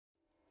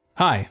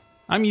Hi,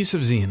 I'm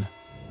Yusuf Zine.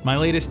 My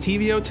latest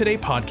TVO Today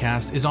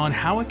podcast is on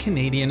how a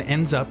Canadian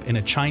ends up in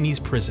a Chinese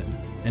prison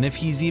and if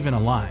he's even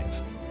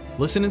alive.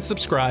 Listen and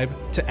subscribe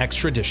to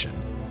Extradition.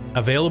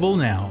 Available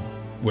now,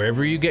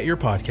 wherever you get your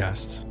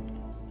podcasts.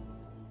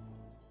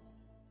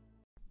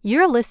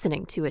 You're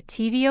listening to a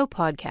TVO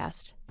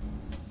podcast.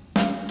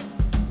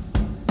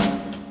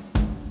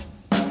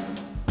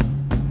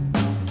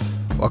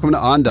 Welcome to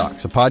On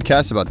Docs, a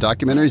podcast about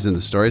documentaries and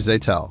the stories they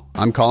tell.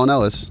 I'm Colin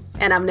Ellis.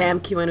 And I'm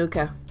Nam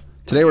Kiwanuka.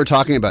 Today we're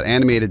talking about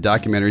animated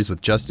documentaries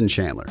with Justin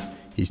Chandler.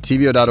 He's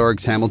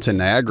TVO.org's Hamilton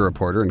Niagara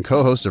reporter and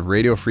co-host of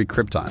Radio Free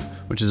Krypton,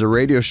 which is a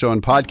radio show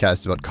and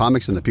podcast about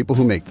comics and the people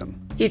who make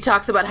them. He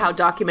talks about how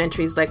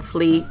documentaries like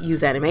Flea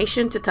use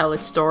animation to tell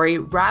its story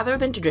rather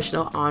than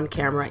traditional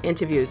on-camera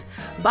interviews.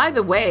 By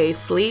the way,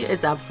 Flea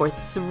is up for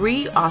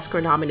 3 Oscar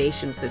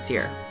nominations this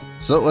year.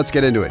 So let's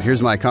get into it.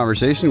 Here's my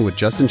conversation with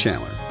Justin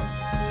Chandler.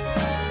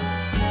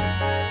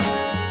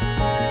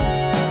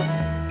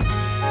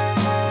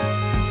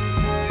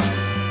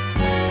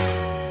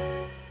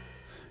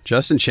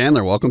 Justin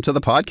Chandler, welcome to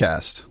the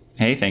podcast.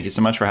 Hey, thank you so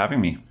much for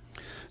having me.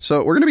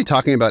 So we're going to be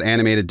talking about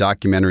animated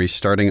documentaries,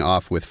 starting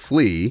off with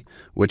Flea,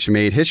 which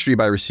made history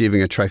by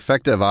receiving a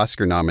trifecta of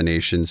Oscar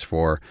nominations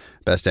for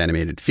Best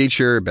Animated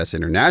Feature, Best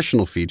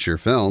International Feature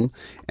Film,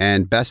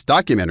 and Best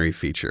Documentary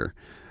Feature.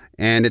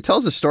 And it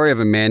tells the story of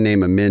a man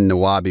named Amin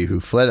Nawabi who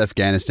fled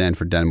Afghanistan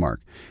for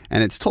Denmark.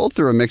 And it's told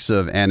through a mix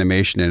of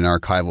animation and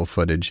archival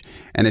footage.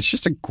 And it's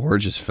just a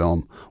gorgeous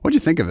film. What do you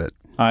think of it?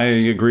 I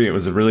agree. It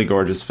was a really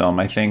gorgeous film.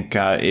 I think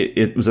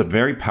it was a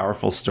very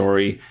powerful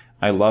story.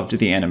 I loved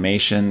the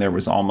animation. There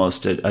was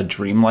almost a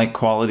dreamlike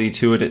quality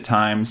to it at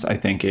times. I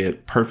think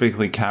it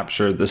perfectly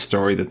captured the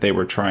story that they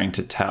were trying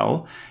to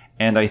tell.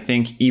 And I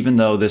think even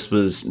though this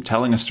was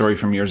telling a story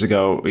from years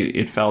ago,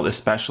 it felt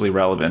especially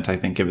relevant, I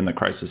think, given the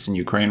crisis in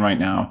Ukraine right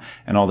now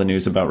and all the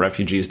news about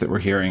refugees that we're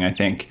hearing. I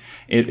think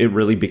it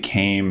really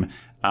became,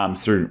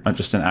 through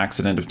just an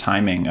accident of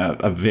timing,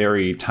 a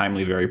very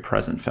timely, very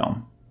present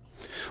film.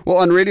 Well,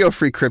 on Radio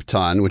Free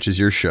Krypton, which is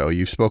your show,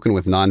 you've spoken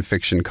with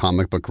nonfiction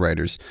comic book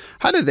writers.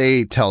 How do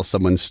they tell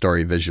someone's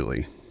story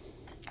visually?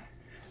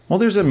 Well,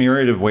 there's a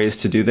myriad of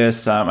ways to do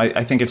this.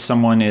 I think if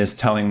someone is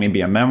telling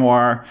maybe a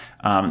memoir,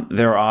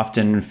 they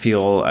often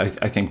feel,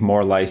 I think,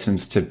 more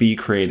licensed to be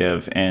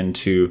creative and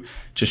to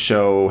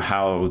show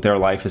how their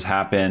life has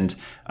happened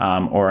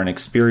or an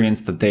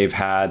experience that they've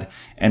had.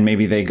 And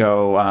maybe they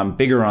go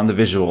bigger on the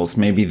visuals.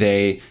 Maybe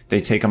they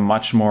take a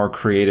much more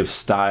creative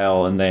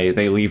style and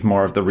they leave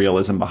more of the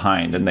realism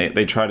behind. And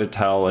they try to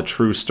tell a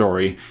true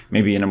story,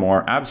 maybe in a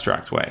more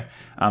abstract way.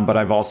 But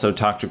I've also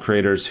talked to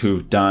creators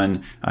who've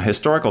done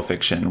historical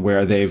fiction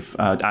where they've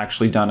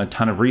actually done a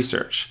ton of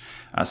research.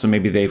 So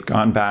maybe they've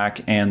gone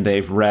back and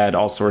they've read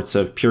all sorts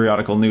of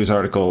periodical news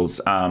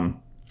articles.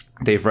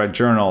 They've read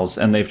journals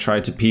and they've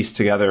tried to piece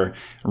together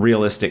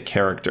realistic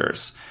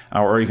characters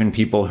or even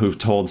people who've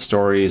told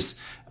stories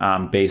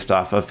based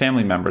off of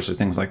family members or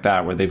things like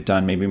that, where they've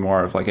done maybe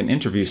more of like an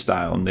interview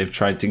style and they've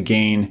tried to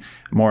gain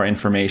more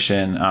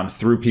information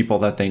through people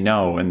that they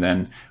know and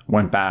then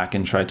went back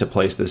and tried to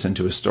place this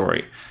into a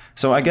story.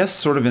 So I guess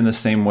sort of in the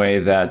same way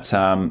that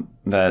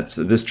that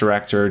this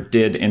director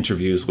did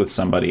interviews with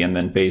somebody and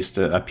then based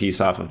a piece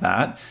off of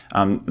that,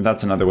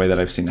 that's another way that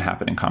I've seen it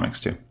happen in comics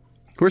too.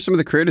 Who are some of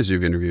the creators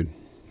you've interviewed?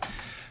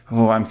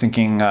 Oh, I'm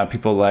thinking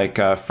people like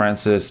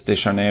Francis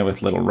Descharnets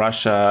with Little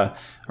Russia,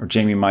 or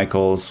Jamie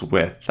Michaels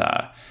with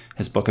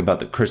his book about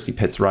the Christie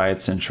Pitts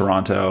riots in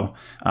Toronto.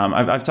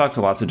 I've talked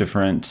to lots of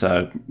different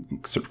sort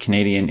of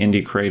Canadian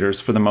indie creators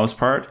for the most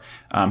part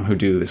who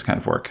do this kind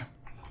of work.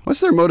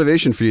 What's their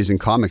motivation for using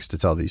comics to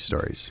tell these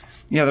stories?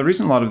 Yeah, the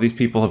reason a lot of these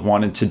people have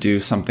wanted to do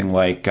something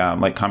like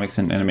comics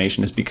and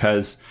animation is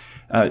because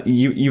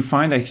you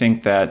find, I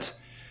think, that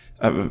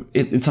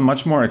it's a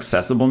much more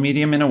accessible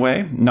medium in a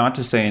way. Not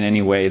to say in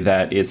any way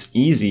that it's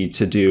easy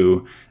to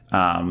do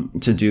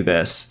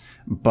this,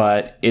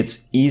 but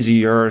it's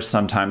easier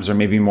sometimes, or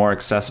maybe more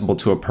accessible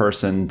to a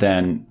person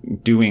than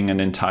doing an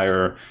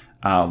entire,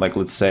 like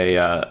let's say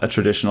a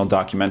traditional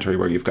documentary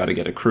where you've got to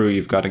get a crew,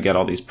 you've got to get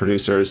all these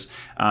producers.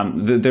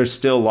 There's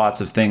still lots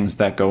of things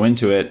that go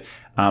into it,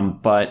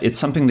 but it's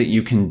something that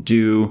you can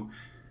do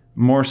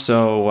more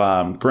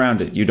so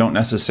grounded. You don't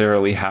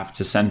necessarily have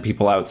to send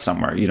people out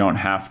somewhere. You don't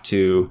have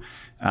to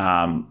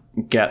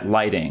get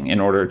lighting in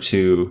order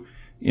to,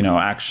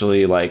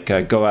 actually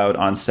go out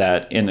on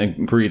set and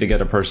agree to get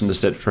a person to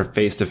sit for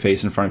face to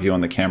face in front of you on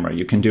the camera.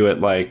 You can do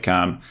it like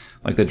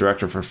the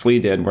director for Flea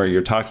did, where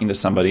you're talking to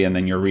somebody and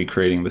then you're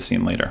recreating the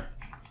scene later.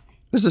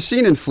 There's a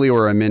scene in Flea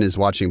where Amin is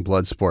watching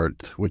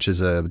Bloodsport, which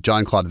is a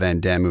Jean-Claude Van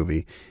Damme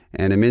movie.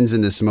 And Amin's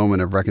in this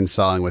moment of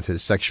reconciling with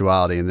his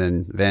sexuality, and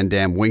then Van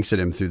Damme winks at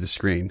him through the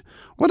screen.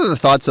 What are the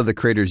thoughts of the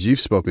creators you've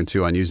spoken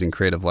to on using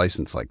creative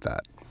license like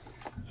that?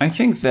 I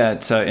think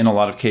that in a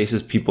lot of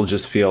cases, people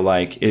just feel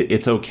like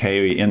it's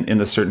okay in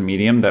the certain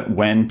medium that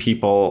when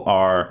people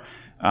are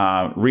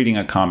reading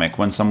a comic,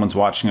 when someone's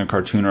watching a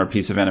cartoon or a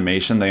piece of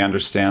animation, they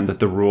understand that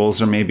the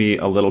rules are maybe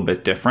a little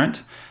bit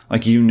different.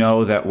 Like,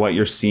 that what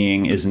you're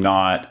seeing is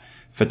not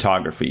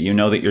photography. You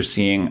know that you're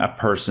seeing a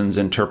person's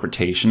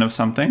interpretation of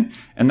something,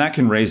 and that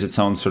can raise its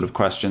own sort of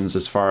questions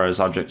as far as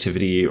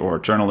objectivity or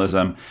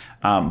journalism.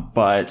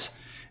 But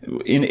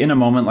in a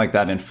moment like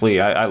that in Flea,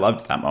 I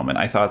loved that moment.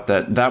 I thought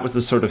that was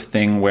the sort of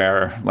thing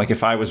where, like,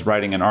 if I was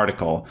writing an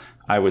article,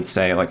 I would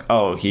say, like,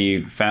 oh,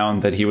 he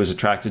found that he was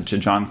attracted to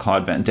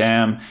Jean-Claude Van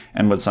Damme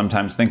and would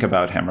sometimes think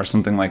about him or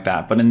something like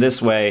that. But in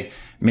this way,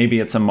 maybe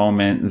it's a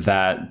moment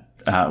that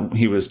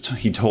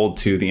he told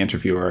to the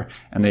interviewer,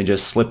 and they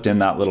just slipped in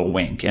that little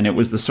wink. And it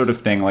was the sort of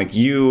thing, like,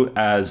 you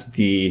as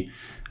the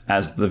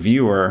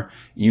viewer,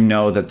 you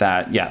know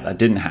that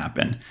didn't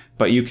happen.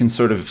 But you can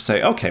sort of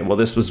say, okay, well,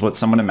 this was what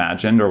someone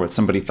imagined or what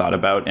somebody thought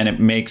about, and it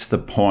makes the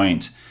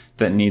point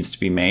that needs to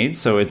be made.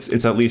 So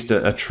it's at least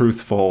a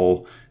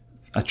truthful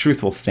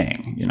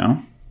thing, you know?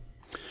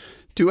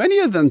 Do any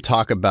of them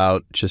talk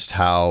about just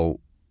how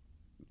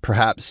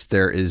perhaps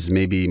there is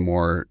maybe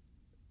more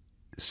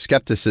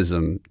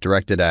skepticism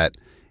directed at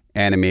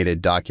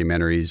animated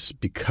documentaries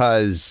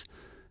because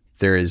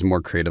there is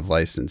more creative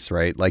license,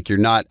 right? Like, you're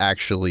not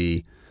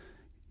actually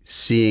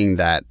seeing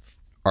that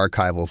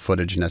archival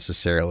footage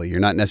necessarily. You're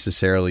not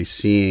necessarily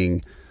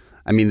seeing,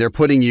 I mean, they're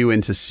putting you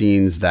into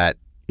scenes that,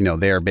 you know,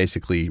 they are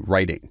basically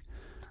writing,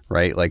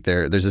 right? Like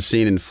there's a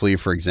scene in Flea,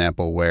 for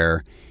example,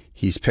 where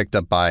he's picked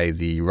up by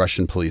the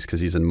Russian police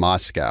because he's in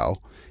Moscow,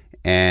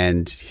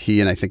 and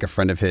he and I think a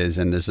friend of his,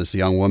 and there's this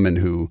young woman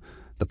who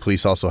the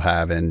police also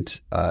have, and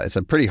it's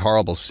a pretty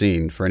horrible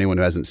scene for anyone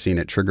who hasn't seen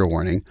it. Trigger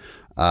warning.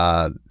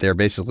 They're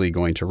basically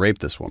going to rape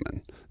this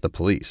woman, the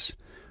police.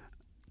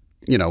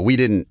 You know, we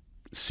didn't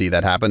see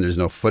that happen. There's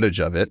no footage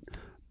of it,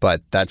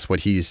 but that's what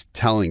he's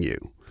telling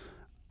you.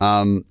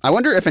 I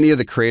wonder if any of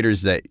the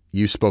creators that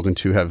you've spoken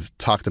to have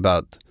talked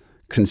about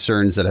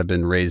concerns that have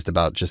been raised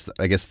about just,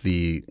 I guess,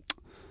 the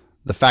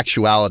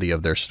factuality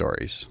of their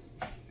stories.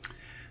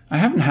 I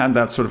haven't had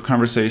that sort of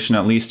conversation,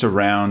 at least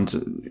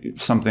around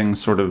something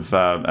sort of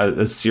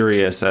as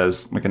serious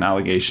as like an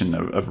allegation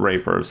of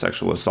rape or of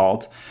sexual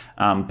assault.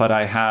 But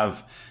I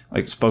have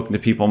spoken to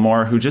people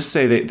more who just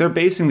say they're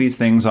basing these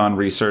things on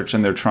research,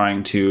 and they're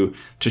trying to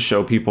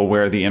show people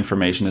where the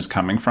information is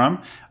coming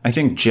from. I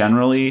think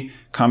generally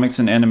comics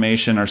and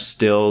animation are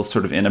still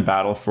sort of in a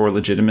battle for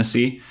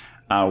legitimacy.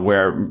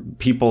 Where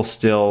people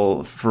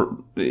still,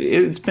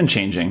 it's been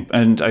changing.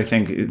 And I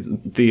think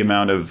the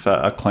amount of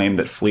acclaim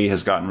that Flea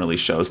has gotten really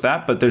shows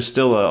that. But there's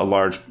still a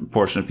large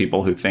portion of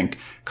people who think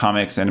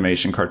comics,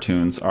 animation,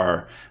 cartoons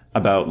are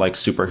about like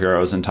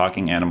superheroes and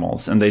talking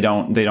animals. And they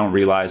don't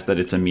realize that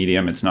it's a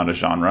medium, it's not a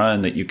genre,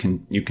 and that you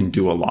can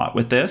do a lot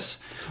with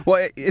this.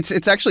 Well,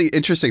 it's actually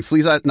interesting.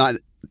 Flea's not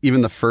even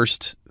the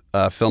first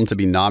film to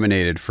be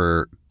nominated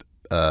for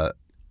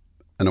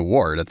an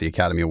award at the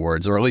Academy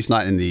Awards, or at least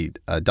not in the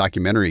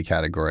documentary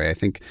category. I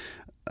think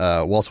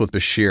Waltz with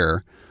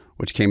Bashir,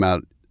 which came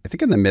out, I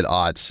think, in the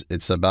mid-aughts.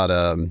 It's about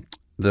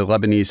the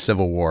Lebanese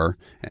Civil War.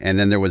 And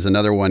then there was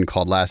another one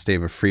called Last Day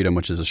of Freedom,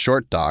 which is a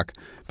short doc.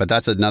 But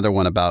that's another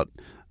one about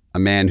a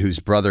man whose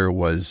brother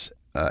was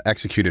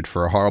executed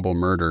for a horrible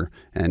murder,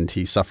 and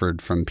he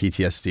suffered from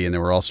PTSD, and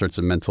there were all sorts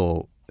of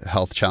mental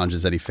health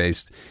challenges that he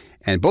faced.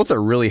 And both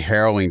are really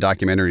harrowing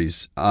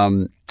documentaries.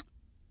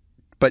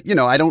 But, you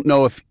know, I don't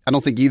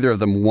think either of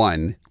them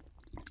won.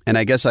 And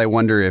I guess I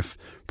wonder if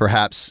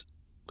perhaps,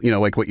 you know,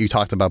 like what you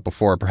talked about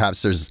before,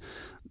 perhaps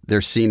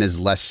they're seen as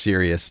less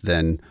serious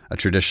than a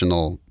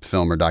traditional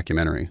film or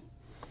documentary.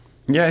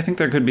 Yeah, I think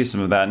there could be some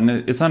of that. And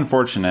it's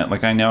unfortunate.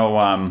 Like, I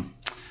know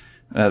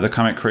the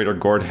comic creator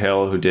Gord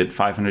Hill, who did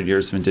 500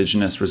 Years of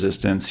Indigenous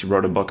Resistance, he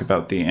wrote a book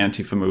about the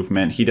Antifa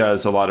movement. He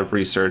does a lot of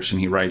research, and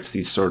he writes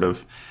these sort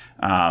of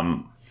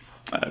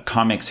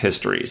comics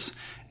histories.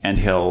 And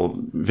he'll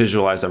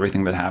visualize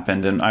everything that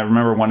happened. And I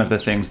remember one of the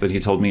things that he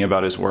told me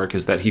about his work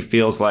is that he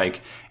feels like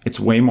it's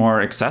way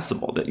more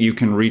accessible, that you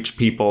can reach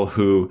people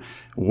who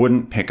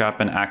wouldn't pick up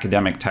an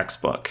academic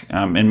textbook.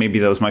 And maybe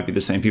those might be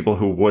the same people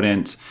who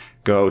wouldn't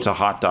go to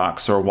Hot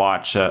Docs or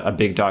watch a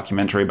big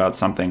documentary about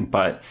something.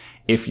 But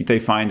if they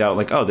find out,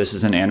 like, oh, this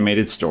is an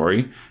animated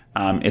story,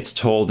 it's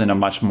told in a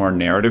much more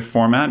narrative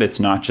format. It's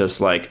not just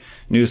like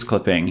news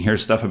clipping.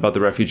 Here's stuff about the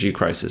refugee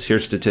crisis.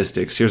 Here's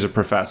statistics. Here's a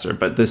professor.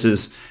 But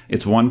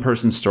it's one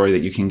person's story that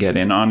you can get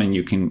in on and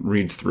you can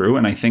read through.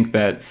 And I think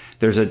that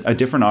there's a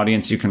different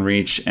audience you can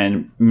reach,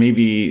 and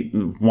maybe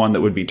one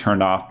that would be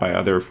turned off by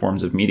other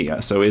forms of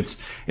media. So it's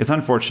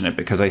unfortunate,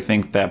 because I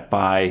think that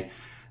by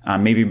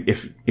maybe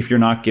if you're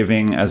not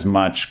giving as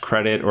much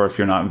credit, or if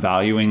you're not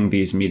valuing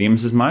these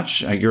mediums as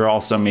much, you're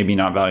also maybe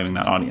not valuing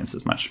that audience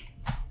as much.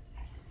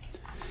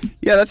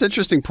 Yeah, that's an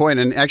interesting point.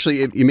 And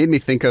actually, you made me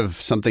think of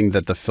something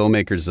that the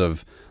filmmakers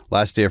of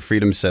Last Day of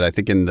Freedom said. I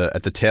think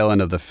at the tail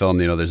end of the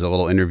film, you know, there's a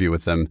little interview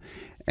with them,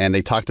 and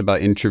they talked about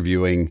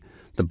interviewing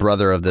the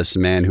brother of this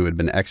man who had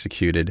been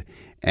executed.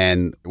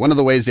 And one of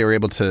the ways they were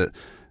able to,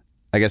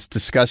 I guess,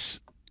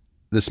 discuss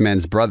this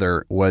man's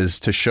brother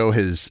was to show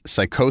his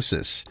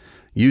psychosis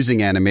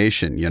using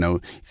animation. You know,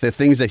 the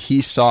things that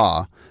he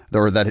saw,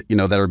 or that, you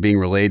know, that are being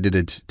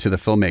related to the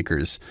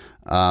filmmakers.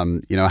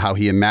 You know, how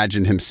he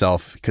imagined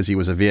himself, because he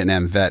was a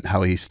Vietnam vet,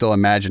 how he still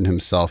imagined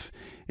himself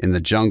in the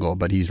jungle,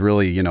 but he's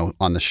really,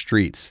 on the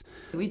streets.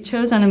 We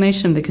chose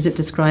animation because it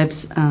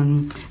describes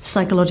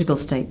psychological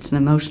states and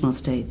emotional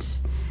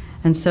states.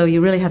 And so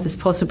you really have this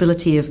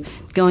possibility of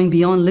going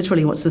beyond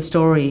literally what's the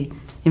story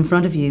in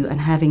front of you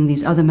and having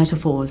these other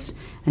metaphors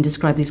and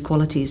describe these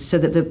qualities so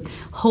that the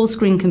whole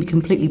screen can be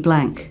completely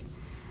blank.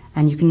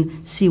 And you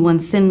can see one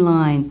thin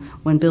line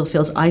when Bill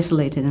feels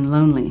isolated and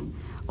lonely.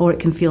 Or it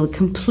can feel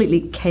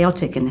completely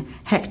chaotic and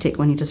hectic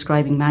when you're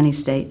describing Manny's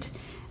state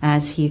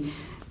as he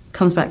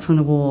comes back from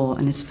the war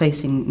and is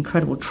facing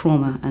incredible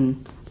trauma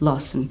and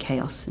loss and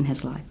chaos in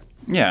his life.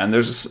 Yeah, and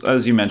there's,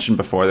 as you mentioned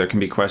before, there can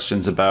be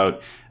questions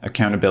about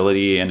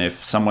accountability, and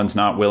if someone's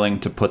not willing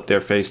to put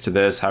their face to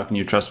this, how can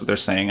you trust what they're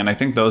saying? And I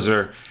think those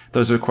are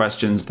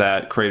questions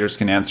that creators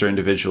can answer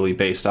individually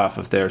based off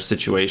of their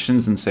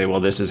situations and say,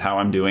 well, this is how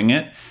I'm doing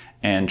it,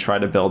 and try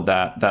to build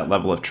that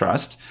level of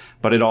trust.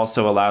 But it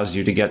also allows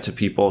you to get to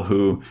people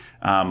who,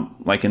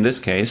 like in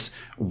this case,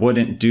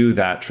 wouldn't do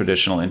that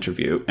traditional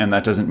interview. And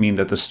that doesn't mean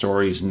that the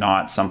story's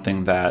not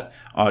something that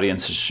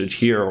audiences should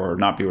hear or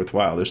not be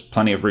worthwhile. There's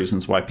plenty of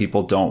reasons why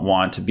people don't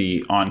want to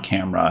be on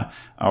camera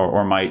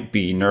or might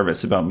be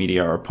nervous about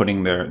media or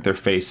putting their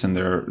face and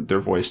their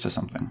voice to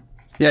something.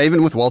 Yeah,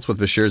 even with Waltz with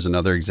Bashir is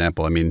another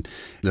example. I mean,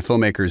 the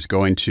filmmaker is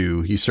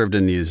he served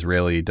in the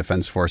Israeli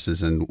Defense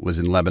Forces and was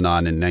in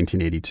Lebanon in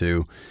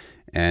 1982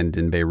 and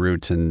in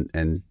Beirut.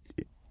 And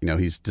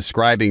he's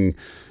describing,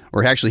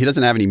 or actually he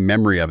doesn't have any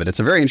memory of it. It's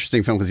a very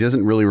interesting film because he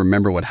doesn't really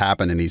remember what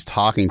happened, and he's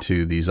talking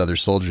to these other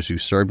soldiers who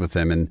served with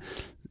him. And,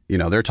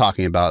 they're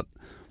talking about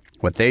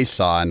what they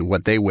saw and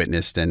what they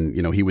witnessed. And,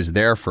 he was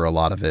there for a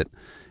lot of it.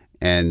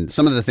 And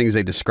some of the things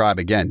they describe,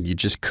 again, you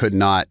just could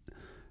not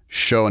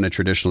show in a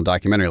traditional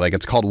documentary. Like,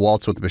 it's called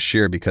Waltz with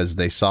Bashir because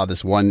they saw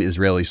this one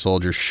Israeli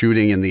soldier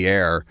shooting in the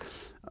air,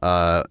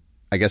 I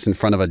guess in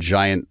front of a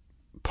giant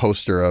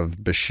poster of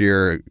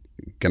Bashir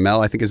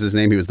Gamel, I think is his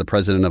name. He was the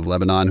president of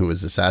Lebanon who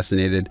was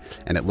assassinated,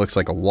 and it looks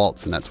like a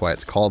waltz, and that's why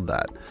it's called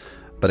that.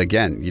 But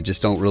again, you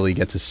just don't really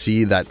get to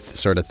see that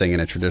sort of thing in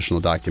a traditional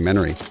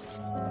documentary.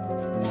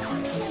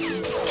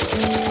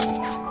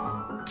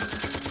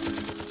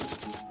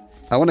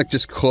 I want to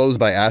just close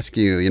by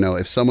asking you,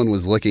 if someone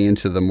was looking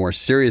into the more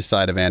serious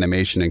side of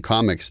animation and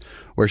comics,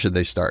 where should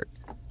they start?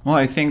 Well,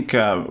 I think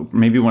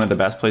maybe one of the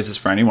best places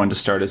for anyone to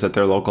start is at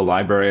their local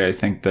library. I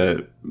think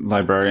the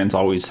librarians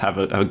always have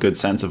a good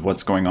sense of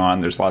what's going on.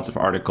 There's lots of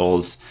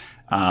articles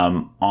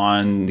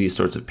on these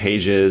sorts of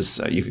pages.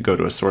 You could go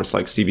to a source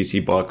like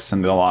CBC Books,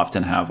 and they'll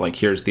often have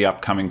here's the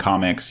upcoming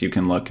comics. You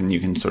can look and you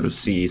can sort of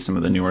see some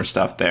of the newer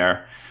stuff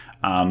there.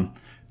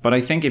 But I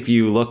think if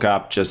you look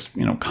up just,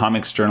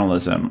 comics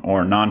journalism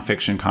or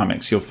nonfiction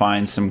comics, you'll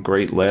find some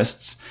great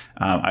lists.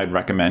 I'd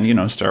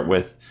recommend, start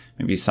with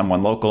maybe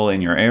someone local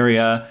in your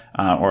area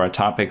or a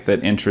topic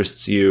that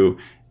interests you.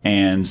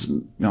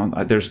 And,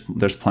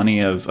 there's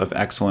plenty of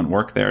excellent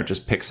work there.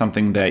 Just pick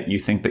something that you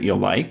think that you'll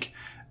like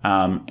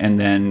and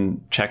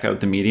then check out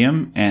the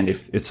medium. And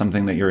if it's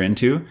something that you're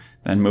into,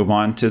 then move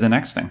on to the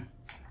next thing.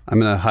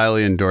 I'm going to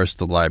highly endorse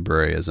the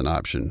library as an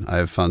option. I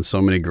have found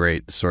so many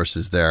great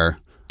sources there.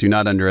 Do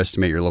not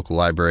underestimate your local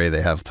library.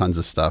 They have tons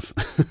of stuff.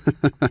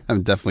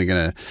 I'm definitely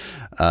going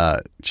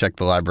to check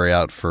the library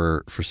out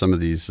for some of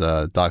these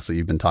docs that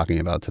you've been talking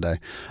about today.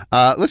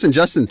 Listen,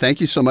 Justin,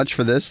 thank you so much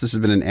for this. This has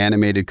been an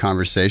animated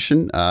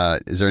conversation.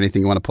 Is there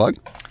anything you want to plug?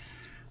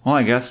 Well,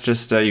 I guess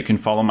just you can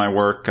follow my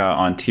work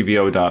on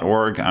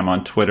tvo.org. I'm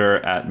on Twitter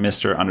at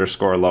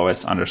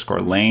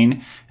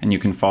Mr_Lois_Lane. And you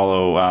can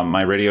follow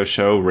my radio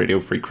show, Radio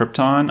Free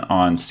Krypton,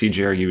 on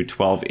CJRU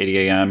 1280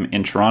 AM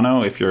in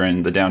Toronto if you're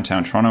in the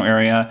downtown Toronto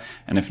area.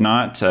 And if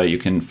not, you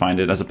can find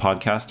it as a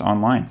podcast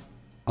online.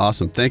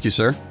 Awesome. Thank you,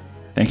 sir.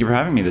 Thank you for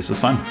having me. This was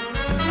fun.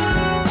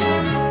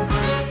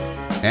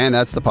 And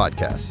that's the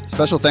podcast.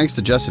 Special thanks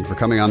to Justin for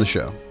coming on the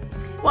show.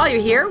 While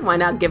you're here, why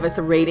not give us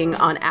a rating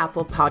on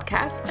Apple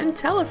Podcasts and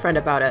tell a friend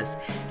about us?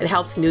 It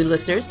helps new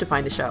listeners to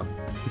find the show.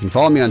 You can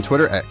follow me on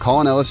Twitter at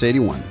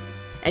ColinEllis81.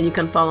 And you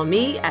can follow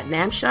me at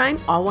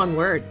Namshine, all one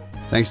word.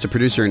 Thanks to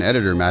producer and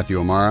editor Matthew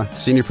O'Mara,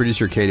 senior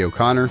producer Katie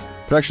O'Connor,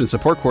 production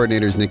support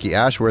coordinators Nikki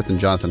Ashworth and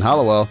Jonathan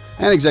Hallowell,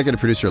 and executive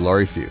producer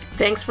Laurie Feud.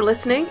 Thanks for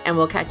listening, and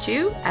we'll catch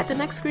you at the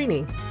next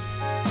screening.